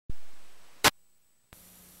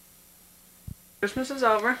Christmas is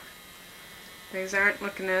over. Things aren't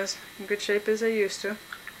looking as in good shape as they used to.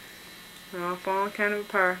 They're all falling kind of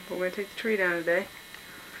apart, but we're going to take the tree down today.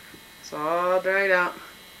 It's all dried out.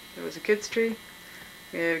 It was a kid's tree.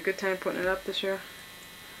 We had a good time putting it up this year.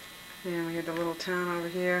 And we had the little town over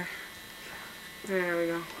here. There we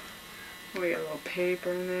go. We got a little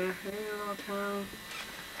paper in there. There's a little town.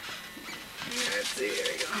 Let's see, there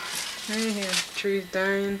we go. Right here, trees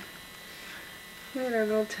dying. We had our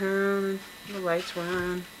little town and the lights were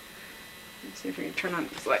on. Let's see if we can turn on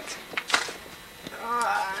these lights.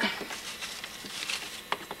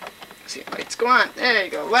 See, lights go on. There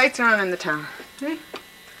you go. Lights are on in the town. Okay.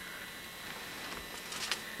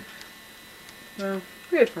 Well,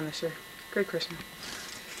 we had fun this year. Great Christmas.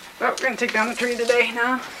 Well, we're going to take down the tree today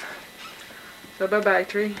now. So bye-bye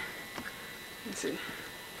tree. Let's see.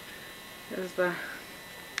 There's the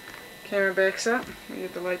camera backs up. We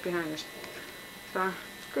get the light behind us. So,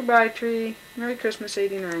 goodbye tree. Merry Christmas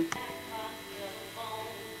 89.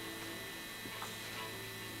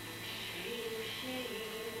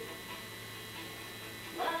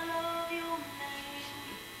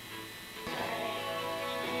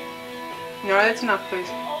 No, that's enough, please.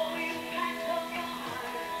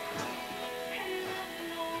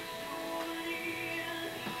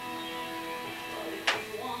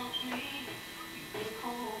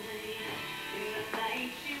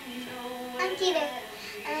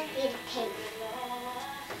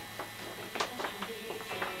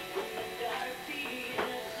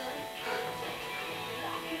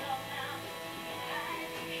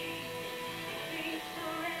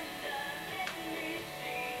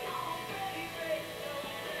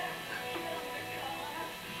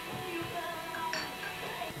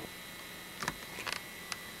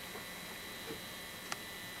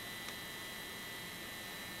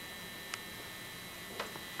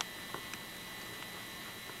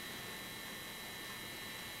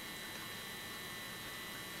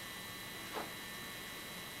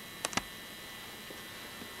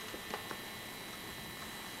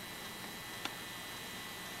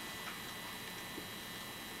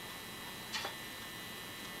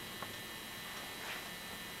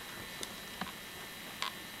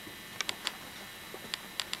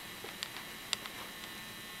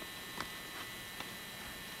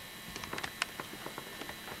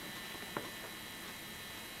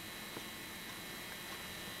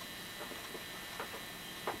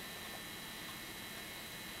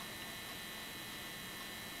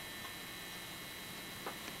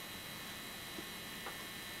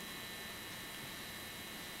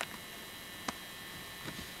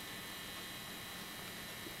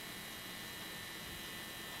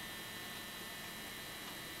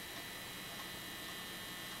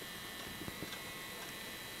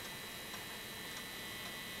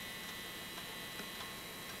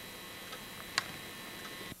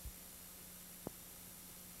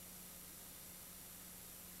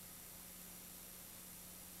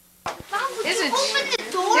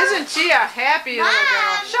 Isn't she a happy little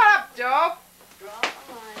girl? Shut up, Joe.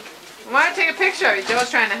 I want to take a picture of you. Joe's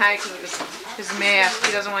trying to hide his mask.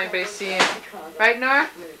 He doesn't want anybody to see him. Right, Nora?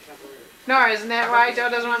 Nora, isn't that right? Joe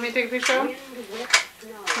doesn't want me to take a picture of him?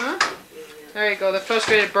 Huh? There you go, the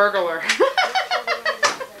frustrated burglar.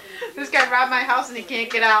 This guy robbed my house and he can't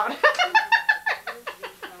get out.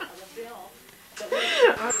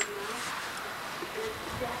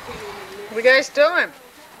 What are you guys doing?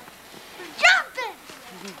 Jumping!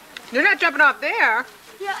 You're not jumping off there.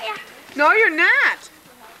 Yeah. No, you're not.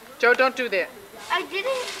 Joe, don't do that. I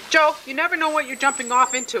didn't. Joe, you never know what you're jumping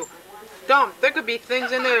off into. Don't. There could be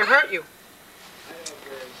things in there that hurt you.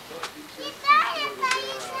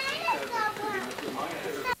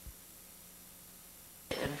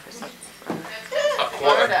 A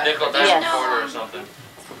quarter, nickel, that's a quarter or something.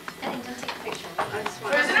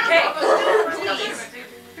 Where's the cake?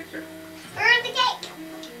 Where's the cake?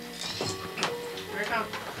 Here it comes.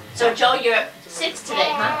 So Joe, you're 6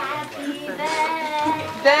 today, huh?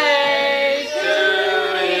 Happy Day to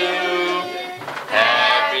you.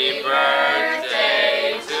 Happy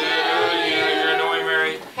birthday to you. You're annoying,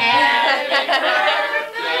 Mary. Happy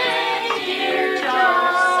birthday, dear Joe.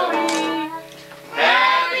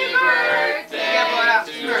 Happy birthday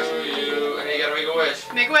to you. Hey, you gotta make a wish.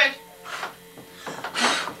 Make a wish.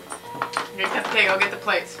 Here, cut the cake. I'll get the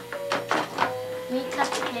plates. Me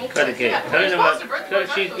cut the cake. Cut the cake. Yeah, Cut it about,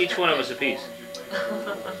 birthday each one of us a piece.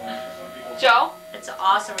 Joe, it's an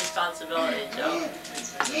awesome responsibility, Joe.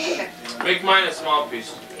 Make mine a small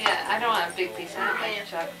piece. Yeah, I don't want a big piece. I like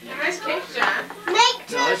chocolate. Nice cake, John. Make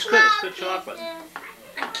two No, it's good. It's good chocolate.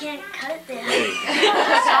 I can't cut it there. There you go.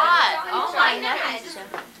 I saw it. Oh my goodness.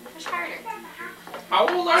 Push harder. How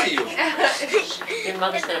old are you? Your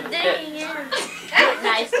mother said it was good. Dang, Do it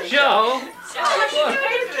nicely. Joe!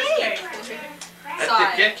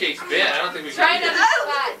 That get cake's bad. I don't think we Try can eat another it.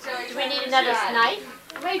 spot, Joey. Do we need another knife?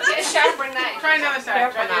 Wait, get a sharper knife. Try another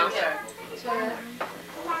side. Try the other side.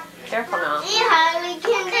 Careful now. Yeah, we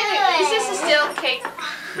can do Is this a it. still cake?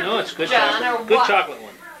 No, it's good John, chocolate. or Good what? chocolate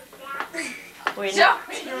one. We Joey. What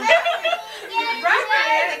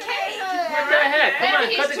the heck? Come on,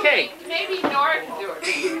 cut the cake. Maybe Nora can do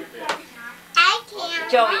it. I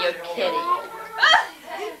can't. Joey, you're kidding.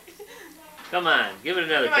 Come on, give it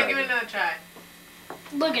another Come on, try. give it another try.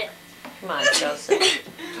 Look at it. Come on, Joseph.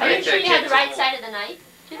 Are you sure you have the right side of the knife?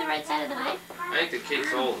 Do the right side of the knife? I think the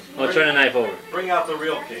cake's old. Well, turn the knife over. Bring out the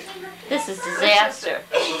real cake. This is disaster.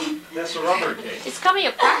 That's a rubber cake. It's coming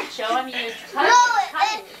apart, Joe. I mean, it's No,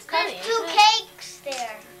 cutting. It's cutting. there's two isn't it? cakes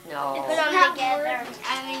there. Put No. them together. I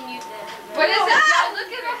mean, you did. What is it? Joe,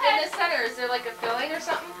 look at it in the center. Is there like a filling or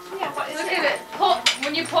something? Yeah, what is Look at it. Pull.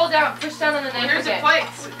 When you pull down, push down on the knife Here's the again.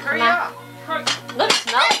 plates. Hurry up. Look, it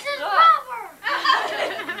smells This is good. rubber.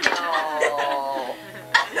 No.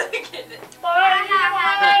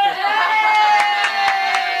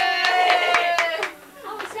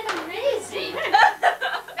 Oh, is that amazing?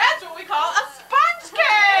 That's what we call a sponge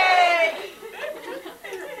cake.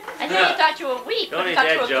 I think you thought you were weak. Don't I eat thought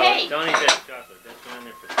you that, were Joe. cake. Don't eat that chocolate. That's been on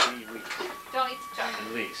there for 3 weeks, Don't eat the chocolate.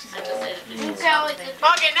 at least. I just said it.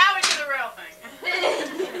 Okay, now we do the real thing.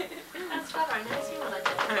 That's clever. I never seen one like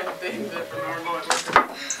that. Things that for normal.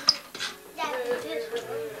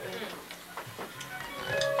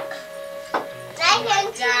 I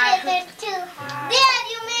can see that there's two. Dad,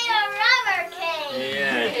 you made a rubber cake.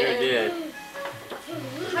 Yeah, I sure did.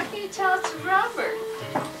 How can you tell it's rubber?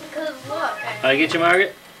 Because look. I get you,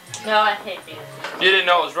 Margaret? No, I hate these. You didn't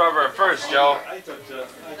know it was rubber at first, Joe. I thought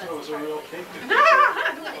it was a real cake.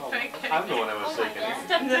 Thank you. I'm the one that was thinking.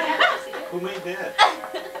 Who made that?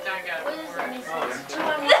 John got it. What is Right. this? Oh, Oh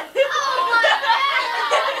my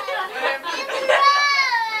It's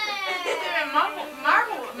God! even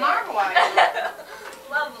marble eyes.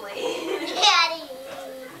 Lovely. Daddy.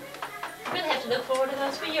 We're going to have to look forward to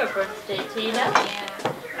those for your birthday, Tina.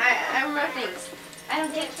 I'm running. I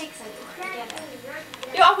don't get cakes anymore. Get it.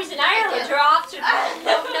 You're always in Ireland. You're off to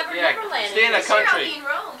never Yeah, Neverland. stay in the country. in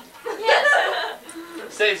Rome. Yes.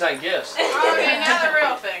 Saves on gifts. Okay, now the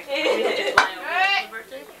real thing. Right.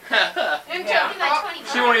 Into.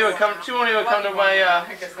 She won't even come. She won't even come to my. I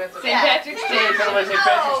guess that's St. Patrick's She Day. won't even come to my St.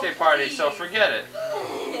 Patrick's Day party. So forget it.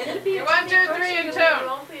 1, 2, 3, and 2.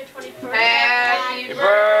 Happy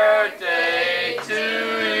birthday to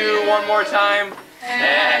you. One more time.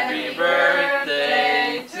 Happy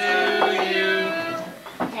birthday to you.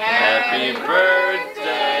 Happy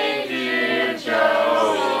birthday, dear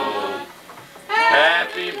Joe.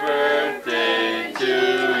 Happy birthday to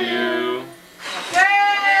you. I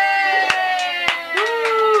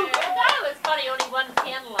thought it was funny, only one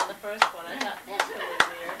candle on the first one. I thought, that's really weird.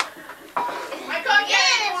 I can't get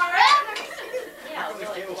any more. Yeah, The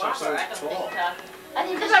really. candles are so I don't tall. think, I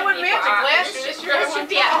think this Because I should went be for magic our, last this year. should, This year I this should went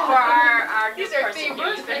be tall. for our These new are person themed here. You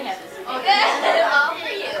birthdays. can have this. All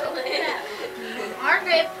for you.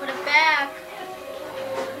 Margaret, put it back.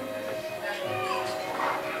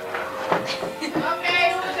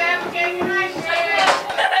 Okay, who's having cake tonight?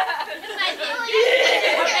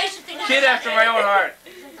 What makes you think this Kid is after my own heart.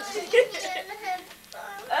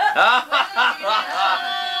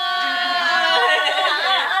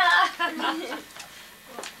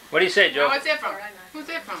 What do you say, Joe? What's that from? Who's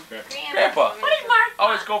that from? Grandpa, What did Mark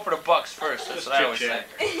always go for the bucks first. That's what I always say.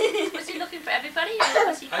 Was he looking for everybody or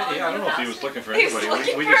was he calling I don't know if he you was out? looking for He was anybody.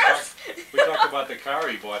 looking We for just talked, we talked about the car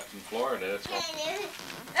he bought in Florida. That's all.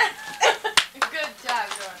 Good job,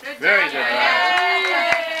 Joe. Very good.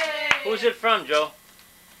 Yay! Who's it from, Joe?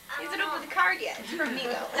 He hasn't opened the card yet. It's from me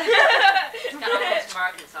though. It's got all those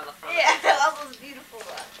markings on the front. Yeah, all those beautiful I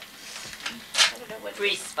don't know what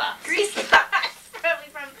grease spots. grease spots. Probably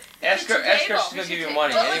from the Ask her. kitchen Ask her. table. She's gonna give you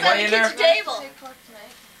money. What Any was on money the in there? kitchen table?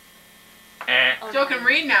 Eh. Joe can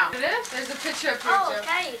read now. There's a picture of you, Oh, Joe.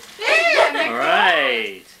 nice. Yeah, All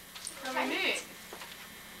right. Really neat.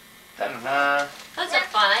 Ta-da. Those are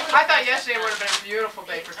fun. I thought yesterday would have been a beautiful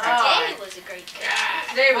day for Christmas. Today was a great day.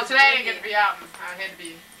 Today, well, today I didn't get to be out. I had to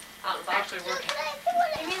be Out and about. actually working. I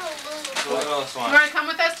mean, a little. Look at this You one. want to come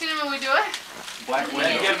with us, Tina, when we do it? Black Then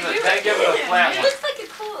window. give him the. Then give him the flat It one. looks like a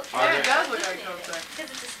cool. Yeah, it does look like a cool thing. Because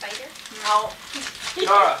it's a spider. No.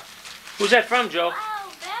 Nora. Who's that from, Joe? Oh,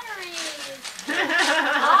 batteries. No, no,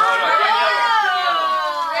 give me the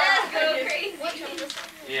Let's go crazy. other.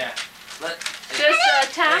 Yeah. Let.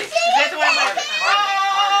 Just, Tom? Hey, Is that the one? Margaret,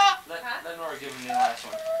 Oh! let Nora give him the last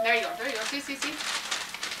one. There you go. There you go. see.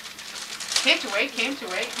 Came to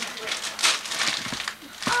wait.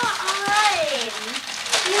 Alright.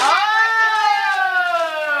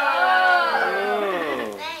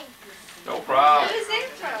 Oh. Thanks. No problem. Where's it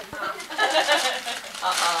from?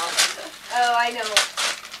 Oh, I know.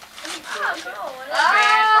 Oh, cool. What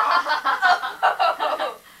is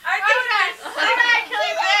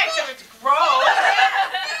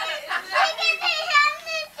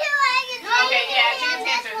Okay, yeah, chicken's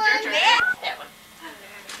hamster. Your turn. That one.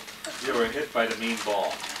 You were hit by the mean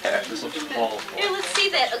ball. This looks ball. Here, let's see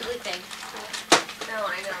that ugly thing. No,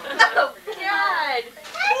 I know. Oh, God.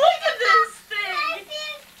 Look at this thing.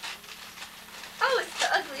 Oh, it's the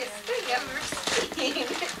ugliest thing I've ever seen.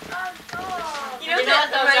 You know what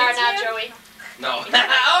those are now, Joey? No.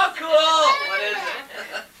 Oh, cool. What is it?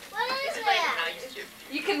 What is It's that? like now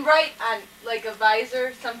you You can write on like a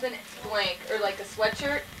visor, something blank, or like a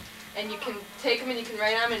sweatshirt, and you can take them and you can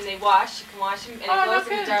write on them and they wash. You can wash them and it glows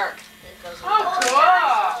in the dark. It goes in Oh, the-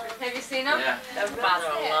 cool. Have you seen them? Yeah. Father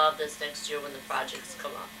will love this next year when the projects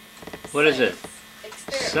come up. What is it?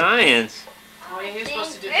 Experiment. Science. Oh, yeah, he's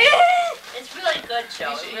supposed to do It's really good,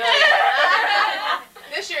 Joe. It should- really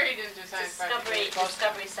is. this year. He didn't do science project.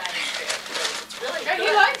 Discovery Science Fair. It's really Yeah, good.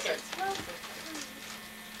 he likes it. What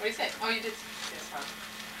do you say? Oh, you did. Yes, huh?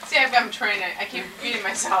 See, I've got him trained. I keep repeating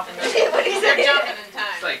myself. And What do you they're say? jumping in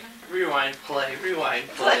time. It's like rewind, play, rewind,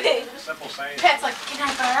 play. Simple science. Pat's like, can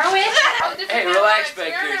I borrow it? Oh, different Hey, kind of relax back there.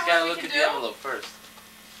 experiment You gotta we look can at do the envelope first.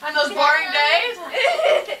 On those boring days.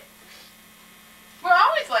 We're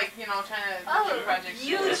always like, trying to do projects.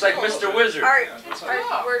 It's like Mr. Wizard. Art, Yeah, it's art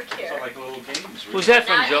like, work it's here. like little games. Who's that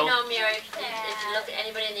Now from, you Joe? know, Mary, if you look at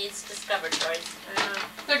anybody that needs Discover toys,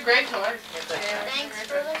 They're great toys. they're good. Thanks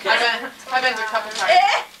for the I've been to a couple times.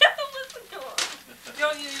 Listen to him.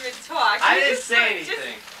 Don't even talk. I didn't say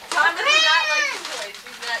anything. Tom does not like toys.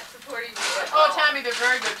 She's not supporting you at Oh, all. Tommy, they're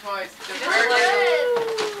very good toys. They're very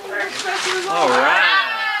good. All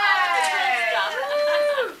right.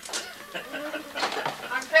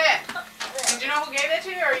 I'm Pat. Did you know who gave that to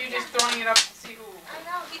you, or are you just throwing it up to see who? I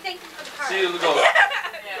know. We thank you for the card. See you go. Yeah,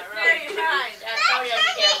 Very kind. Tony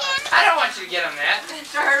doesn't care much. I don't want you to get him that.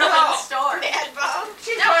 To her No. the store. Mad bum.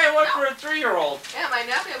 She's buying one for a 3-year-old. Yeah, my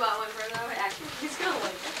nephew bought one for another. Actually, he's gonna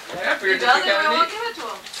like it. Yeah, for your He doesn't, different I won't kind give it to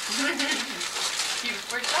him. He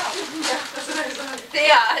freaked out.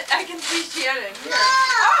 Yeah, I can see Shannon. Here.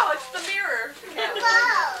 Oh, it's the mirror.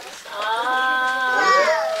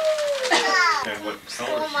 And what School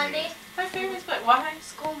color she Monday. My favorite split. Why?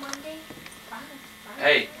 School Monday.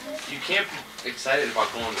 Hey, you can't be excited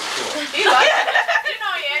about going to school. He likes it. You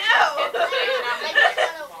know he actually hit the stage Like and it's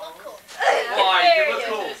gonna look cool. Why? You look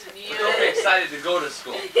cool. everything. Don't be excited to go to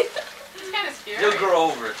school. It's kind of scary. You'll grow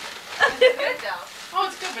over it. It's good though. Oh,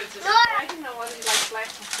 it's good, but it's just. No. I didn't know whether he likes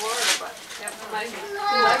blacks in Florida, but that reminds me.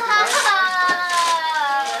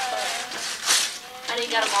 And he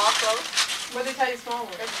got them all closed. What did they tell you small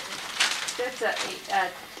ones? That's a 8 and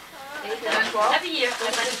 12. Every year, I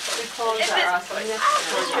buy some The clothes. clothes are awesome. It's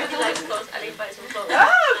really nice clothes. I didn't buy some clothes. Oh,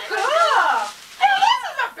 cool! Hey, this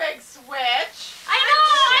is a big switch. I know!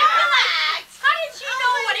 I feel like, how did she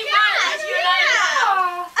know what he wanted? You and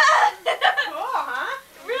I Cool, huh?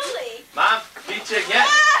 Really? Mom, beat you again.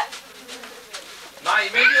 Ma, you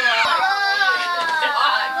made me laugh.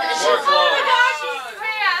 More clothes.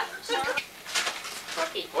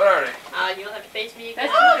 Cookie. What are they? You'll have to face me again.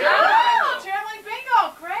 Oh, traveling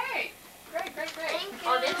bingo. Great. Great. Thank you.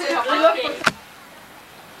 Oh, that's a good thing.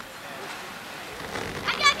 I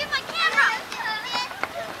gotta get my camera.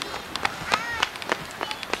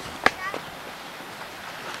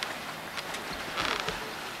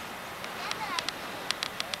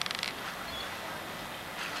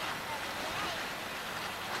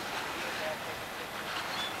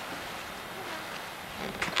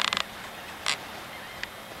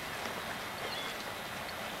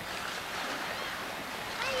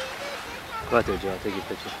 Go out there, Joe. I'll take your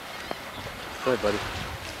picture. Go ahead, buddy.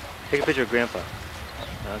 Take a picture of Grandpa.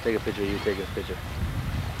 I'll take a picture of you. Take a picture.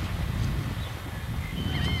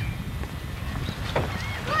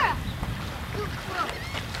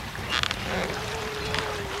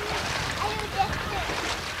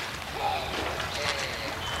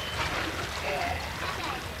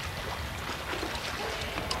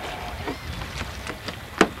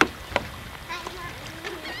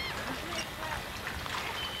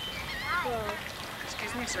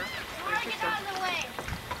 Excuse me, sir.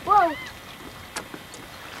 Whoa.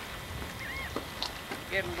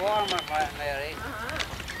 Getting warm up right there, eh?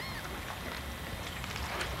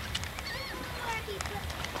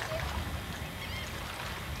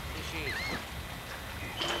 Is she?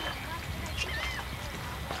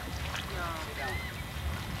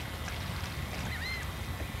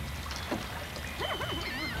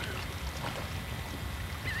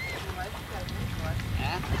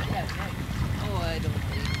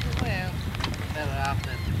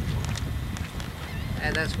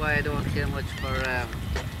 And that's why I don't care much for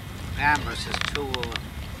Amherst. It's too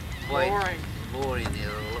quite boring. You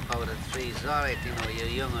look out at trees. It's all right, you know, you're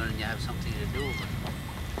younger and you have something to do, but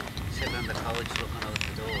sitting on the couch looking out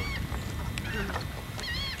the door.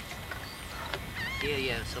 Here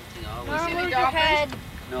you have something always. Move your head.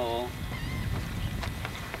 No.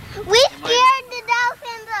 We scared the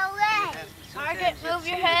dolphins away. Margaret, move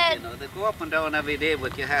your head. You know, they go up and down every day,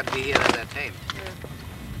 but you had to be here at that time.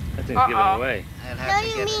 That thing's giving away. I'd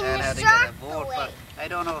have to get a board. But I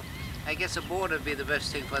don't know. I guess a board would be the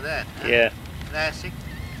best thing for that. Huh? Yeah. Plastic.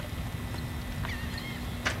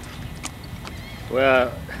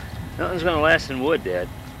 Well, nothing's gonna last in wood, Dad.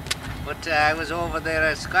 But I was over there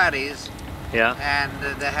at Scotty's. Yeah.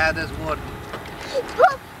 And they had this wood.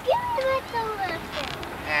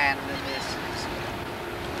 And this.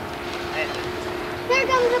 Here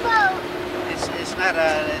comes the boat. It's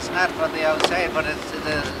not for the outside, but it's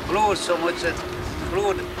glued so much that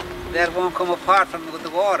glued that won't come apart from the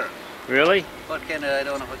water. Really? What kind of, I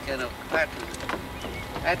don't know what kind of pattern.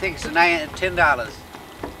 I think it's $10.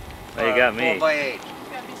 Oh, you got me. 4x8.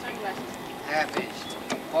 Half inch,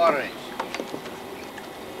 4 inch,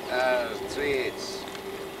 3/8.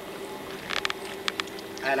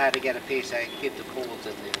 I'll have to get a piece. I can keep the poles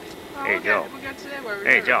in there. Hey, Joe.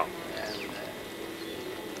 Hey, Joe.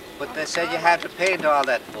 But they said you had to paint all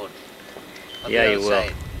that wood. Yeah, you will.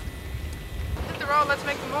 Hit the road, let's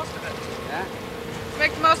make the most of it. Huh?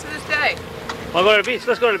 Make the most of this day. Wanna go to the beach?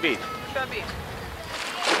 Let's go to the beach. Let's go to the beach.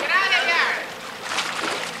 Get out of here!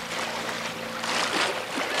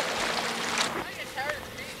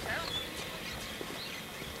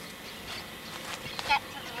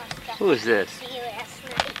 Who is this?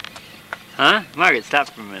 Huh? Margaret, stop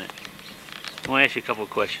for a minute. I want to ask you a couple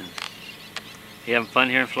of questions. You having fun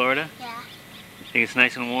here in Florida? Yeah. Think it's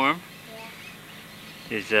nice and warm?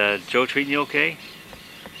 Yeah. Is Joe treating you okay?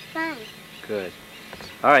 Fine. Good.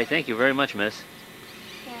 All right, thank you very much, miss.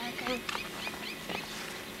 Yeah, okay.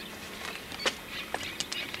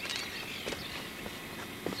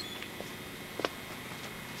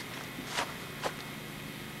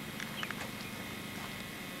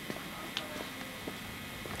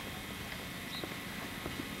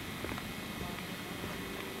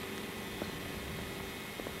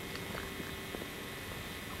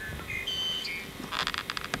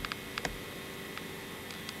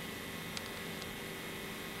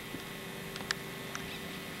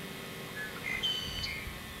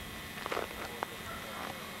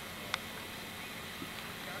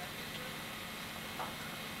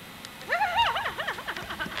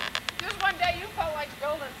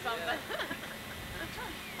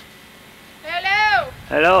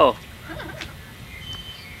 Hello.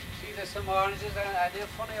 See, there's some oranges, and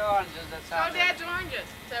they're funny oranges. That's Show Dad's oranges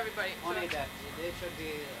to everybody. Funny that they should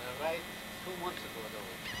be ripe 2 months ago, though.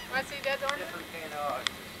 Want to see Dad's oranges? Different kind of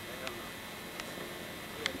oranges. I don't know.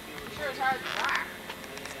 Sure, it's hard to buy.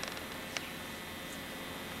 These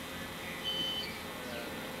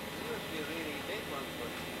would be really big ones,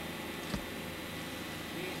 but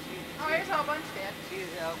Oh, here's a whole bunch, Dad. see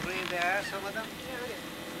how green they are, some of them? Yeah, look at it.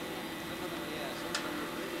 Some of them, yeah, some of them are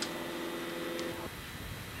green.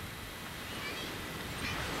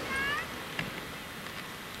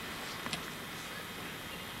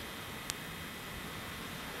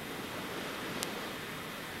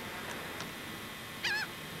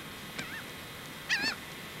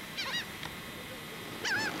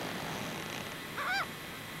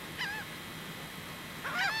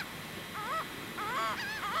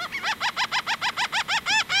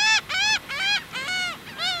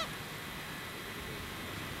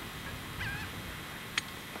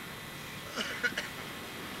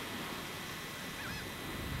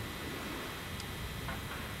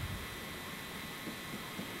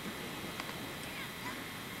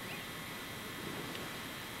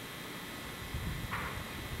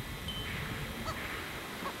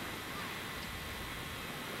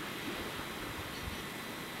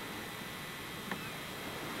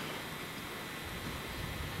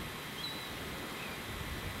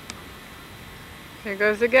 Here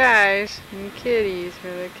goes the guys and the kitties.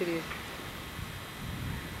 Where are the kitties?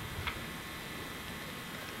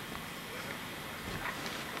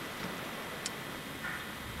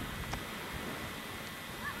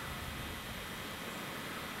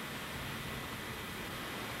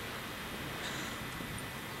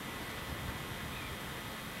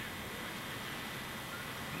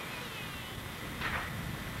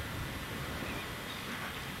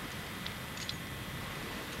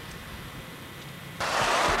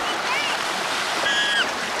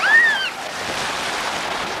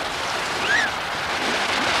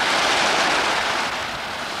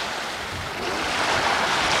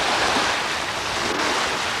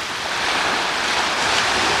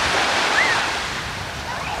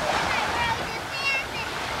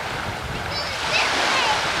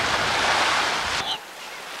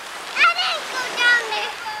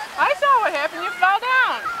 what happened? You fell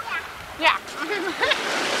down. Yeah.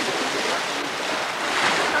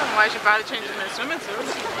 Why is your body changing in a swimming suit?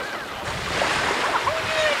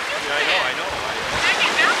 Yeah, I know. I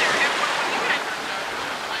get down there and have one of you guys are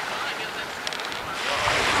like, well, I guess that's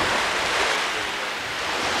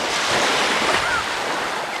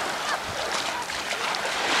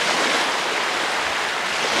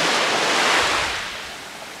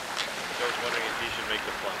I was wondering if he should make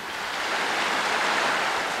the plunge.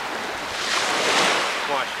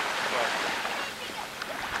 Squash it.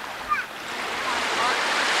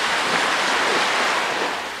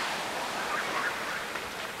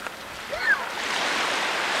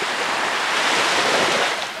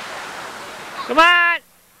 Come on!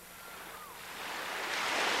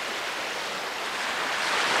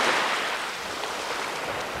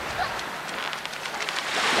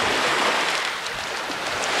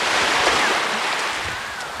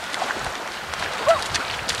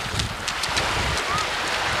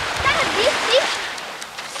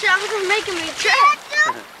 These sounds are making me trip.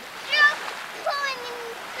 Stop pulling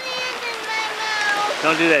sand in my mouth.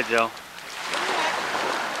 Don't do that, Joe.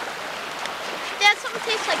 Dad, something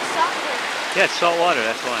tastes like salt here. Yeah, it's salt water,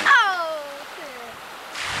 that's why. Oh,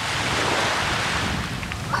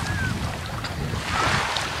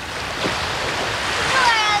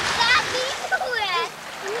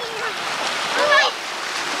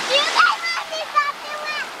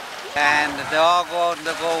 And they all go out and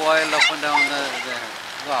they go wild up and down the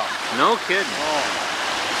well. No kidding.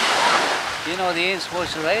 Oh. You know, they ain't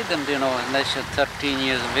supposed to ride them, you know, unless you're 13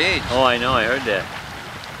 years of age. Oh, I know, I heard that.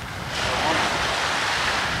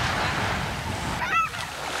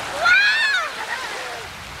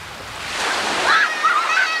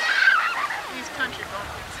 these country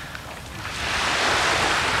bumpkins.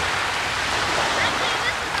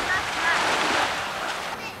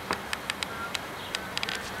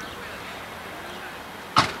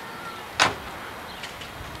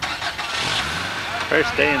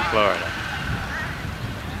 First day in Florida.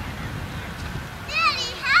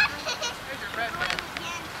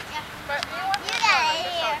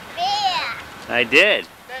 I did.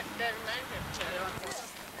 That reminds me of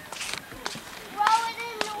Throw it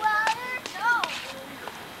in the water? No.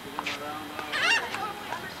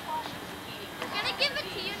 I'm gonna give it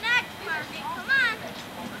to you next, Marky. Come on.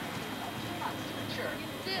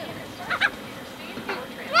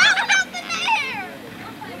 Throw it up in the air.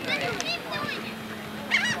 Keep doing it.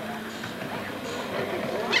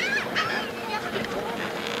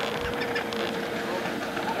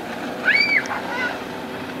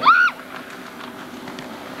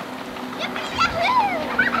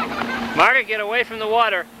 Margaret, get away from the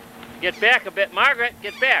water. Get back a bit. Margaret,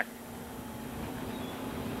 get back.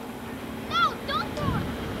 No, don't throw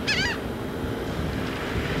it.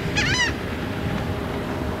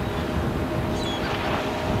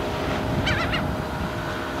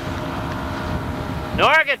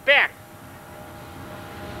 Nora, get back.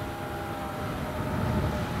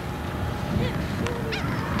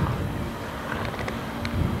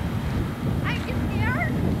 Are you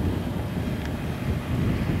scared?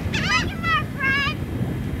 Come on, Fred.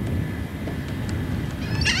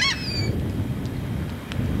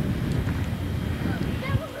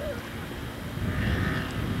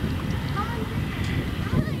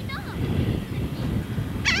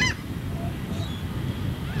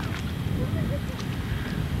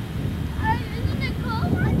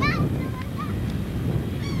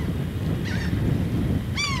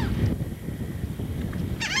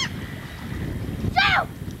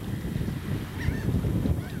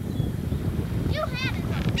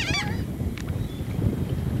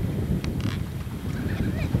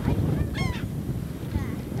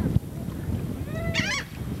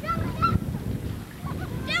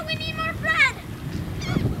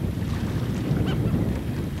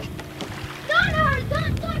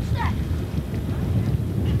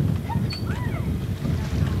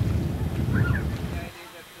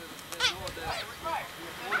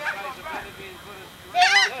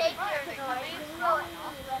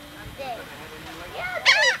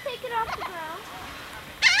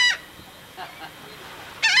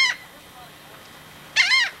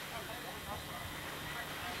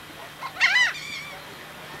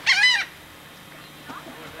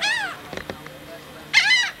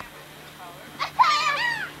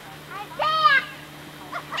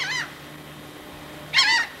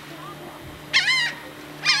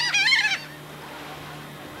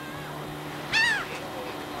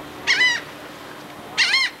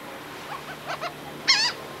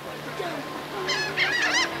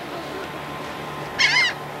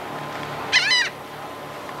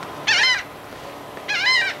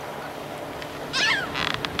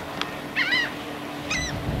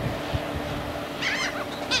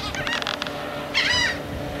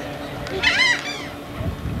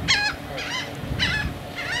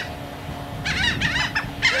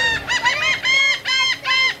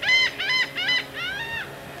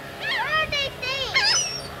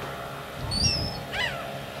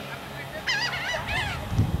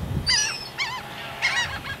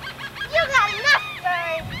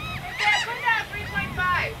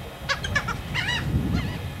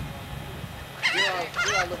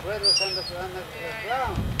 feathers on the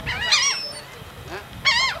ground. Huh?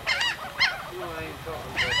 No, I ain't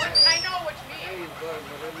talking about that. I know what you I mean. ain't talking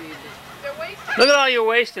about I mean, They're wasting. Look at all you're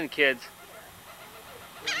wasting, kids.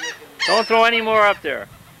 Don't throw any more up there.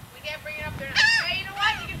 We can't bring it up there. Hey, you know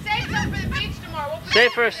what? You can save some for the beach tomorrow. We'll put Stay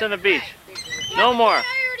it first on the beach. Yeah, No but more. I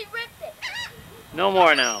already ripped it. No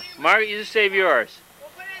more now. Margaret, you just save yours. We'll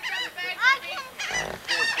put it in separate bags I for the beach.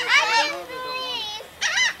 can.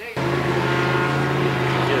 Please.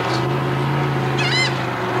 Kids.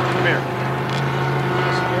 Come here.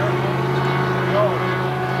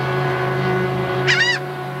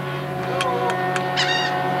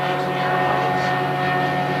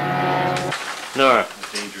 Nora.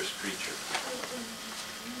 A dangerous creature.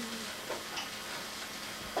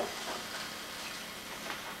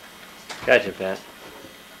 Gotcha, Pat.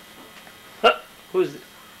 Huh, who's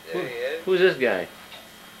who's this guy?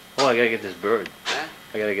 Oh, I gotta get this bird. Huh?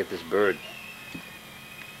 I gotta get this bird.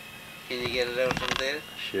 Can you get it out from there?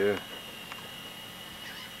 Sure.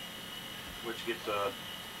 Where'd you get the...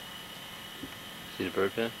 See the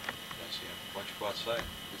bird, Pat? I see him. Why don't you go outside?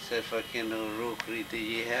 It said fucking rookery do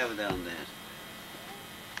you have down there?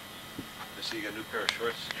 I see you got a new pair of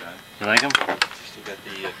shorts, John. You like him? You still got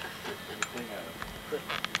the thing on them.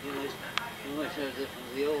 You must have it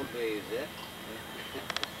from the old days, eh?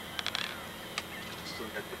 Still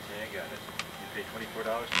got the tag on it. You pay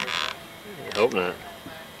 $24 for it? I hope not.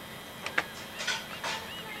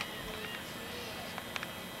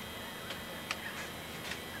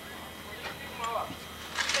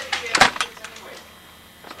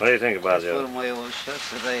 What do you think about That's one it? of my old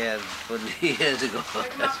shirts that I had 20 years ago.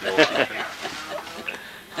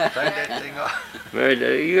 Tie that thing off. Mary,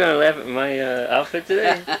 are you gonna laugh at my outfit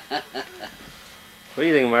today? What do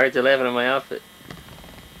you think, Margaret? You're laughing at my outfit.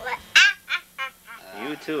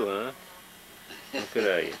 You too, huh? How good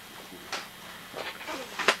are you?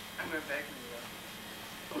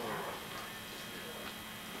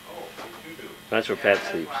 That's where Pat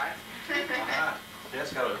sleeps. Ah,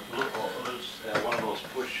 Dad's got a one of those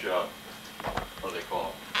push, what do they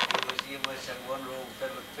call them? You must have one room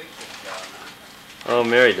filled with pictures down, huh? Oh,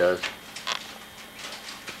 Mary does.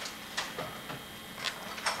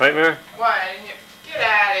 Right, Mary? What? Get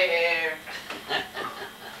out of here.